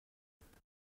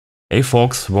Hey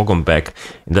folks, welcome back.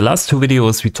 In the last two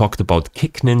videos we talked about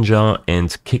Kick Ninja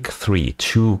and Kick 3,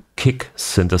 two kick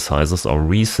synthesizers or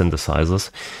re-synthesizers,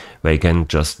 where you can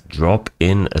just drop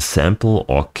in a sample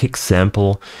or kick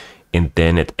sample and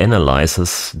then it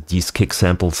analyzes these kick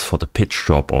samples for the pitch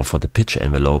drop or for the pitch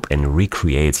envelope and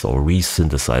recreates or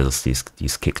re-synthesizes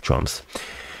these kick drums.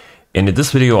 And in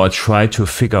this video I try to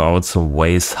figure out some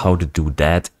ways how to do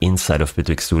that inside of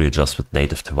Bitwig Studio just with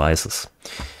native devices.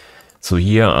 So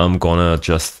here I'm gonna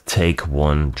just take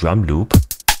one drum loop,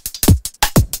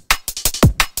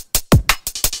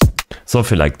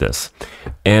 something like this.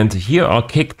 And here are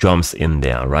kick drums in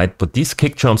there, right? But these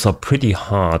kick drums are pretty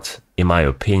hard, in my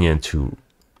opinion, to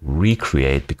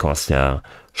recreate because they're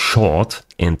short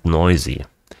and noisy.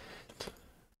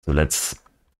 So let's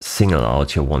single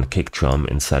out here one kick drum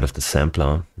inside of the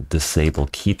sampler, disable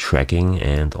key tracking,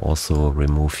 and also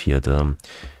remove here the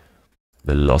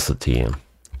velocity.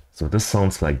 So this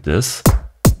sounds like this.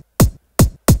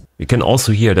 You can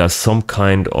also hear there's some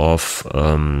kind of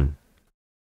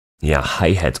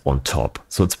hi-hat on top.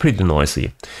 So it's pretty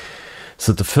noisy.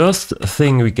 So the first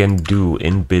thing we can do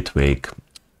in Bitwig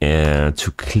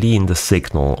to clean the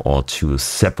signal or to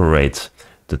separate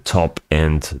the top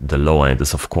and the low end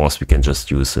is, of course, we can just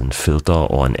use a filter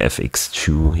or an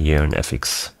FX2 here, an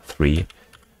FX3,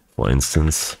 for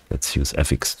instance. Let's use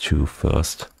FX2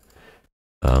 first.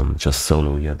 Just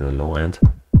solo here the low end.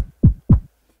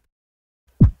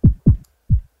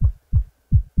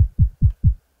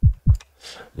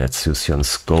 Let's use here on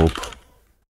scope.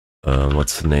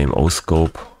 What's the name?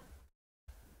 O-scope.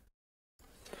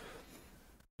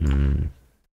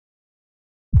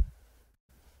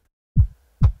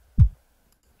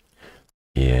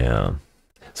 Yeah.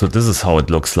 So this is how it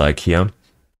looks like here.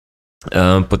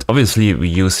 But obviously we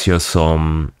use here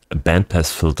some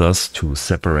bandpass filters to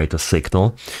separate the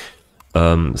signal.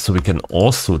 So we can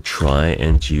also try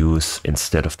and use,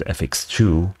 instead of the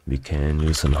FX2, we can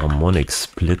use an harmonic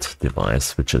split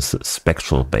device, which is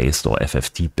spectral based or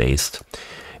FFT based.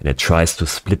 And it tries to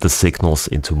split the signals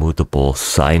into multiple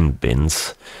sine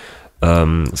bins.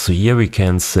 So here we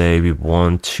can say we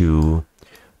want to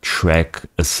track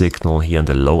a signal here on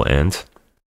the low end.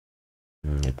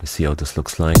 Let me see how this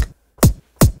looks like.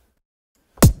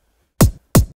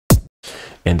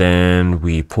 And then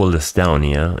we pull this down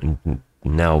here, and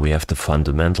now we have the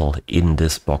fundamental in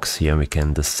this box here. We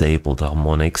can disable the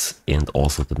harmonics and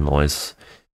also the noise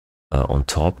on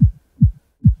top.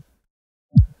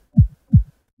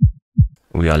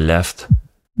 We are left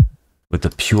with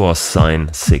the pure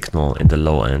sine signal in the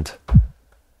low end.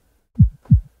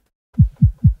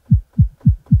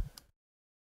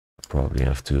 Probably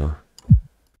have to...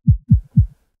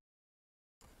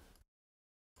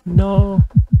 No!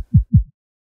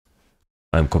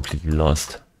 I'm completely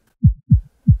lost.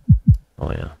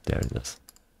 Oh yeah, there it is.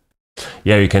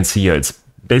 Yeah, you can see here it's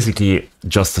basically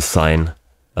just a sine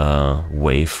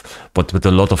wave, but with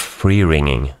a lot of free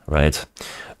ringing, right?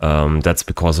 That's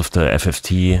because of the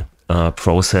FFT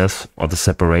process or the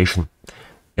separation,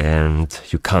 and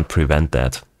you can't prevent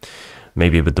that.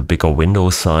 Maybe with the bigger window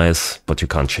size, but you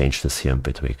can't change this here in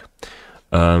Bitwig.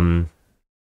 But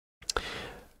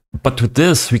with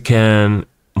this, we can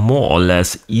more or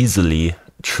less easily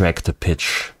track the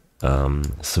pitch.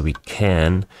 So we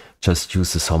can just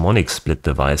use this harmonic split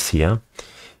device here.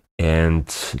 And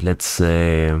let's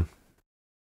say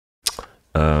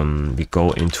we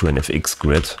go into an FX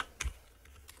grid.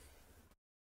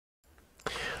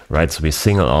 Right, so we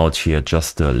single out here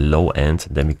just the low end,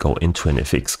 then we go into an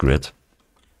FX grid.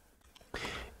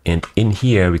 And in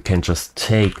here we can just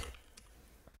take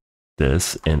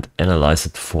this and analyze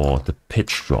it for the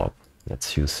pitch drop.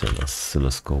 Let's use an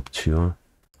oscilloscope too.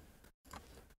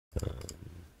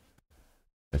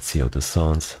 Let's see how this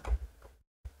sounds.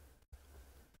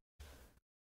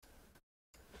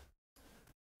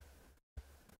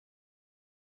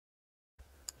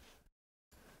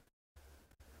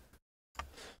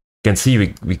 You can see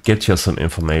we get here some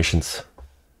informations,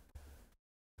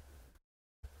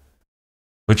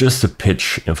 which is the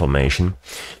pitch information.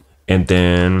 And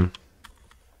then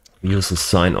we use a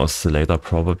sine oscillator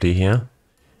probably here.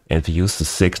 And we use the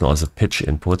signal as a pitch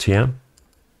input here.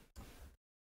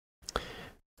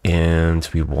 And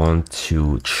we want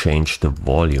to change the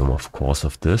volume, of course,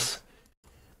 of this.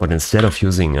 But instead of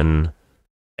using an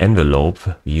envelope,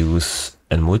 we use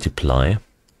a multiply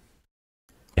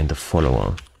and a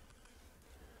follower.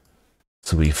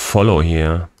 So we follow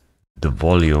here the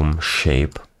volume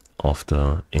shape of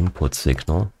the input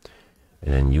signal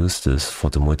and then use this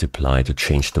for the multiply to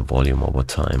change the volume over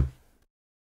time.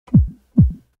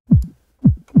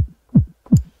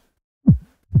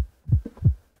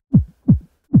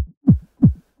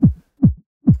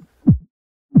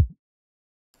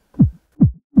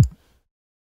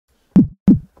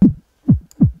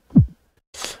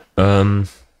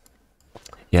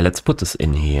 Yeah, let's put this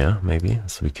in here, maybe,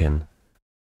 so we can...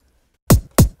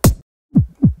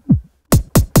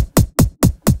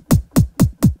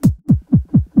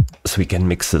 So we can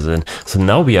mix this in. So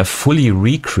now we have fully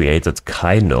recreated,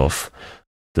 kind of,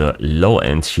 the low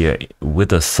end here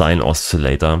with a sine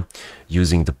oscillator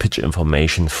using the pitch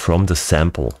information from the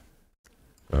sample,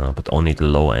 but only the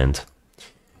low end,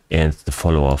 and the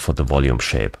follower for the volume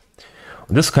shape.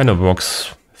 And this kind of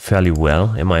works fairly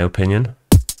well, in my opinion.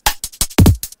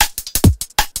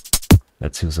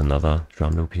 Let's use another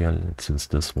drum loop here. Let's use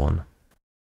this one.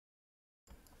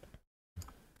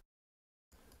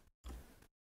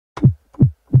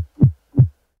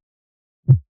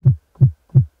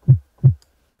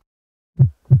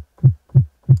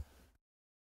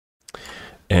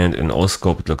 And in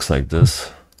O-scope it looks like this.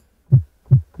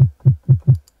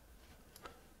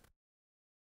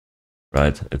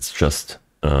 Right, it's just,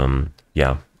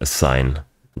 yeah, a sine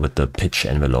with the pitch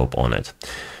envelope on it.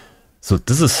 So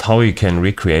this is how you can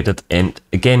recreate it. And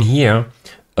again here,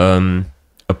 a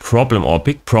problem or a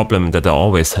big problem that I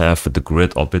always have with the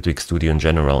grid or Bitwig Studio in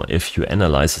general, if you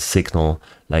analyze a signal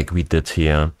like we did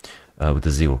here with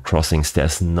the zero crossings,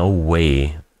 there's no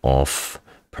way of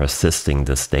persisting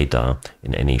this data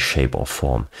in any shape or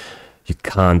form. You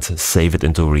can't save it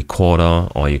into a recorder,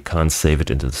 or you can't save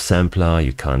it into the sampler,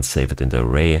 you can't save it in the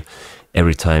array.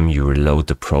 Every time you reload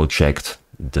the project,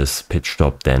 this pitch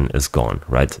drop then is gone,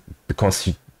 right? Because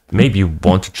you maybe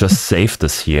want to just save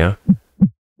this here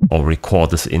or record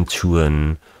this into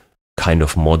a kind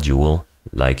of module,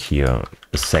 like here,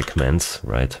 the segments,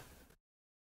 right?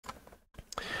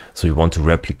 So you want to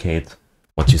replicate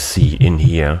what you see in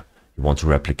here, you want to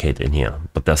replicate in here,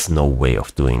 but there's no way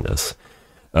of doing this.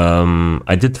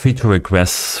 I did feature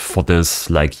requests for this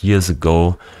like years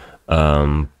ago,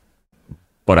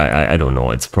 but I don't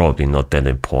know, it's probably not that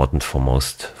important for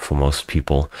most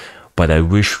people. But I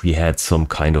wish we had some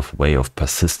kind of way of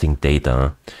persisting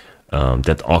data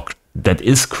that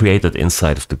is created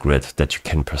inside of the grid, that you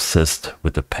can persist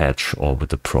with the patch or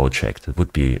with the project. It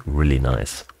would be really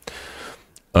nice.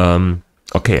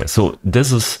 Okay, so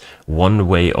this is one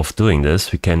way of doing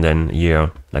this. We can then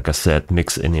here, like I said,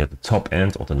 mix in here the top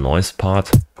end or the noise part,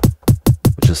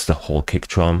 which is the whole kick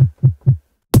drum.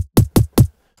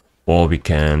 Or we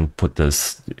can put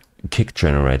this kick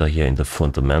generator here in the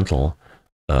fundamental.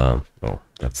 No,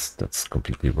 that's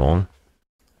completely wrong.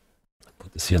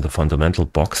 Put this here in the fundamental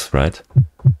box, right?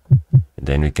 And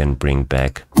then we can bring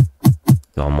back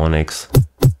the harmonics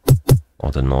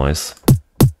or the noise.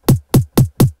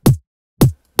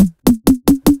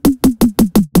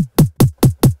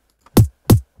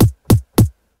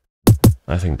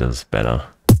 I think this is better.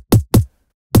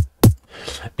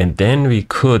 And then we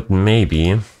could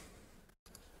maybe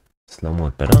slow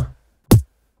mode better.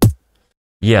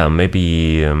 Yeah,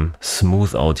 maybe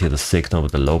smooth out here the signal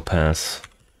with the low pass.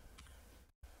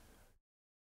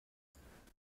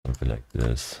 Something like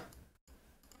this.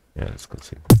 Yeah, let's go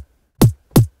see.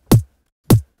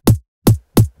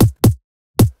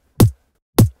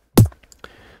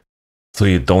 So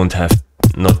you don't have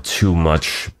not too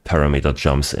much parameter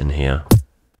jumps in here.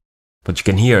 But you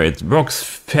can hear it works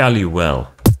fairly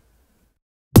well.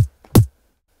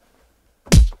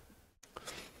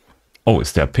 Oh,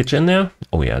 is there a pitch in there?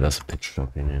 Oh yeah, there's a pitch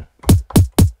drop in here.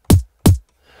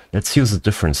 Let's use a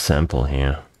different sample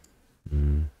here.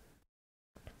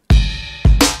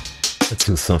 Let's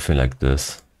do something like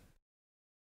this.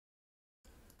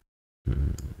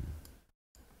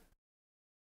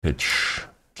 Pitch,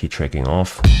 key tracking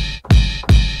off.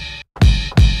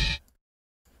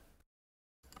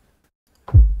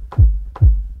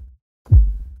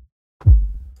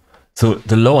 So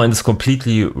the low end is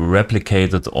completely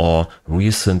replicated or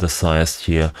re-synthesized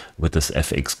here with this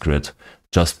FX grid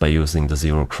just by using the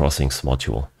zero crossings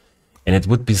module. And it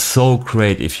would be so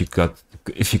great if you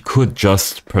could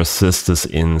just persist this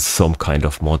in some kind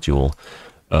of module.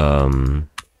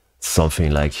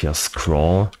 Something like here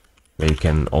scroll, where you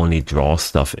can only draw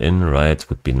stuff in, right?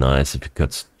 Would be nice if you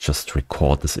could just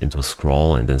record this into a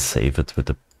scroll and then save it with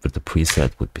the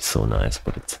preset. Would be so nice,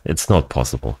 but it's not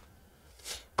possible.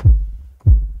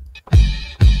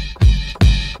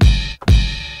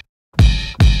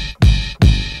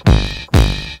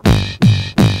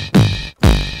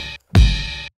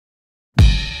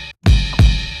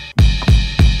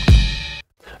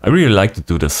 I really like to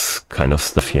do this kind of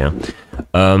stuff here.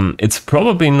 It's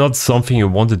probably not something you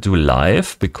want to do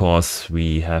live because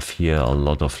we have here a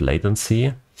lot of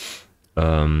latency.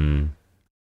 85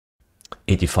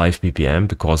 BPM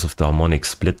because of the harmonic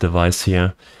split device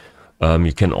here.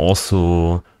 You can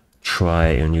also try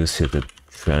and use here the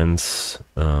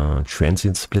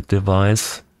transient split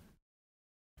device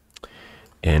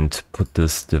and put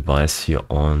this device here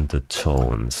on the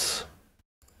tones.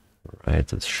 Right,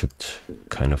 this should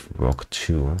kind of work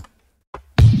too.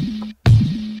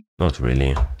 Not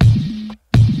really.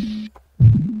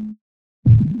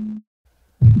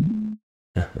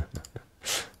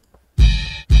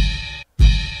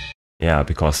 Yeah,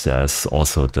 because there's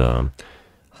also the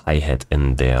hi-hat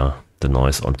in there, the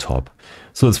noise on top.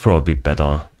 So it's probably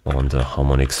better on the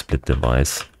harmonic split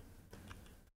device.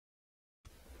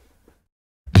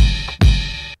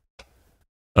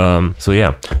 So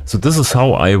yeah, so this is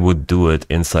how I would do it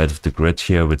inside of the grid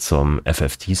here with some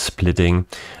FFT splitting.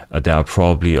 There are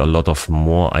probably a lot of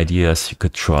more ideas you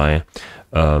could try.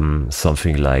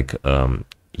 Something like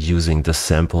using the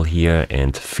sample here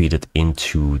and feed it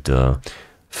into the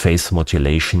phase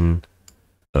modulation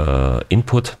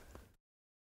input.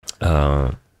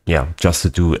 Yeah, just to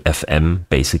do FM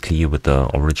basically with the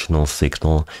original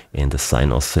signal in the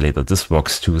sine oscillator. This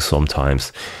works too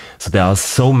sometimes. So there are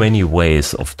so many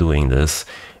ways of doing this,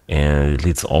 and it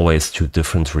leads always to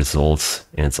different results,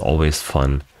 and it's always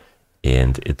fun,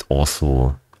 and it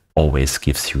also always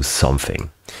gives you something.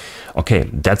 Okay,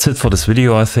 that's it for this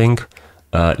video, I think.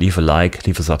 Leave a like,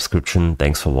 leave a subscription.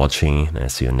 Thanks for watching, and I'll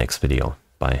see you in the next video.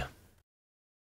 Bye.